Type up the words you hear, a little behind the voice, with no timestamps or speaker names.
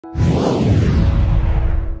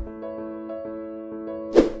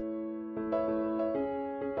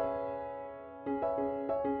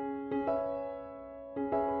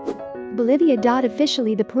Bolivia.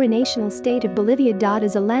 Officially, the Plurinational State of Bolivia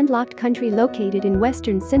is a landlocked country located in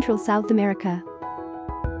western central South America.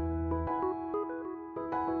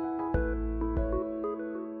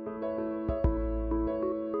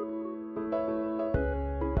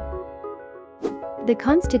 The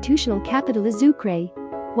constitutional capital is Sucre,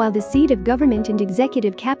 while the seat of government and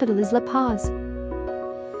executive capital is La Paz.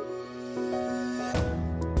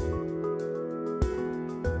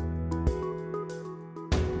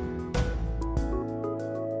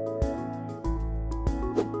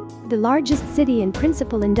 The largest city and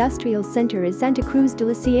principal industrial center is Santa Cruz de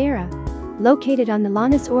la Sierra, located on the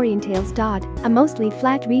Llanos Orientales, a mostly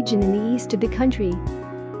flat region in the east of the country.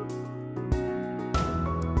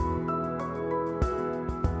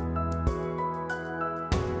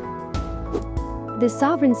 The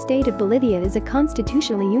sovereign state of Bolivia is a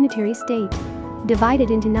constitutionally unitary state, divided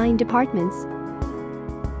into 9 departments.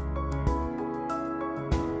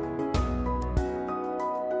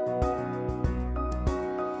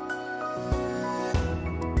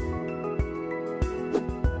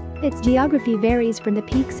 Its geography varies from the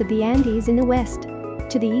peaks of the Andes in the west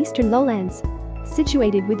to the eastern lowlands,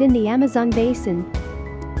 situated within the Amazon basin.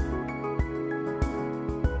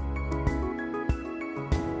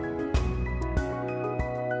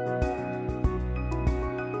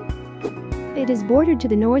 It is bordered to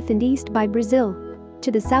the north and east by Brazil,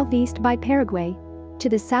 to the southeast by Paraguay, to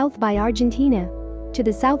the south by Argentina, to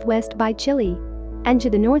the southwest by Chile, and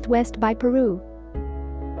to the northwest by Peru.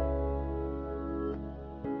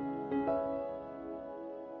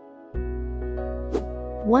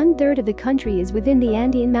 One-third of the country is within the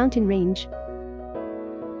Andean mountain range.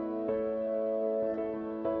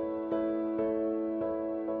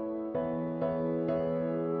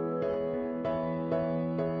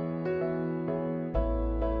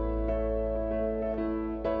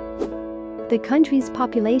 The country's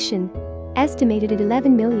population, estimated at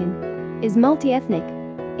 11 million, is multiethnic,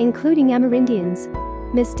 including Amerindians,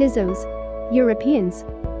 Mestizos, Europeans,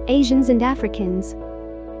 Asians and Africans.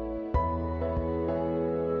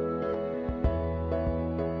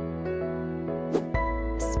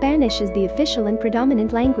 Spanish is the official and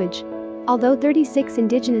predominant language, although 36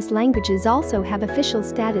 indigenous languages also have official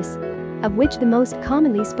status, of which the most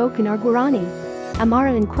commonly spoken are Guarani,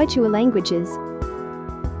 Aymara and Quechua languages.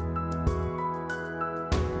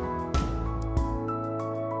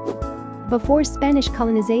 Before Spanish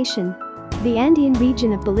colonization, the Andean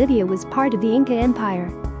region of Bolivia was part of the Inca Empire,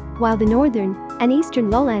 while the northern and eastern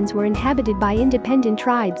lowlands were inhabited by independent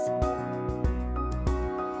tribes.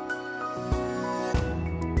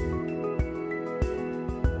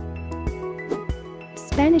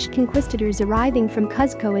 Spanish conquistadors arriving from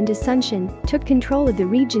Cuzco and Asunción took control of the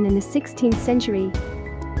region in the 16th century.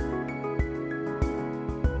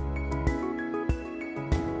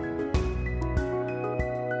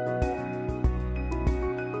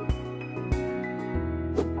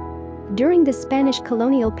 During the Spanish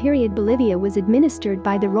colonial period, Bolivia was administered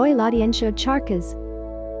by the Royal Audiencia of Charcas,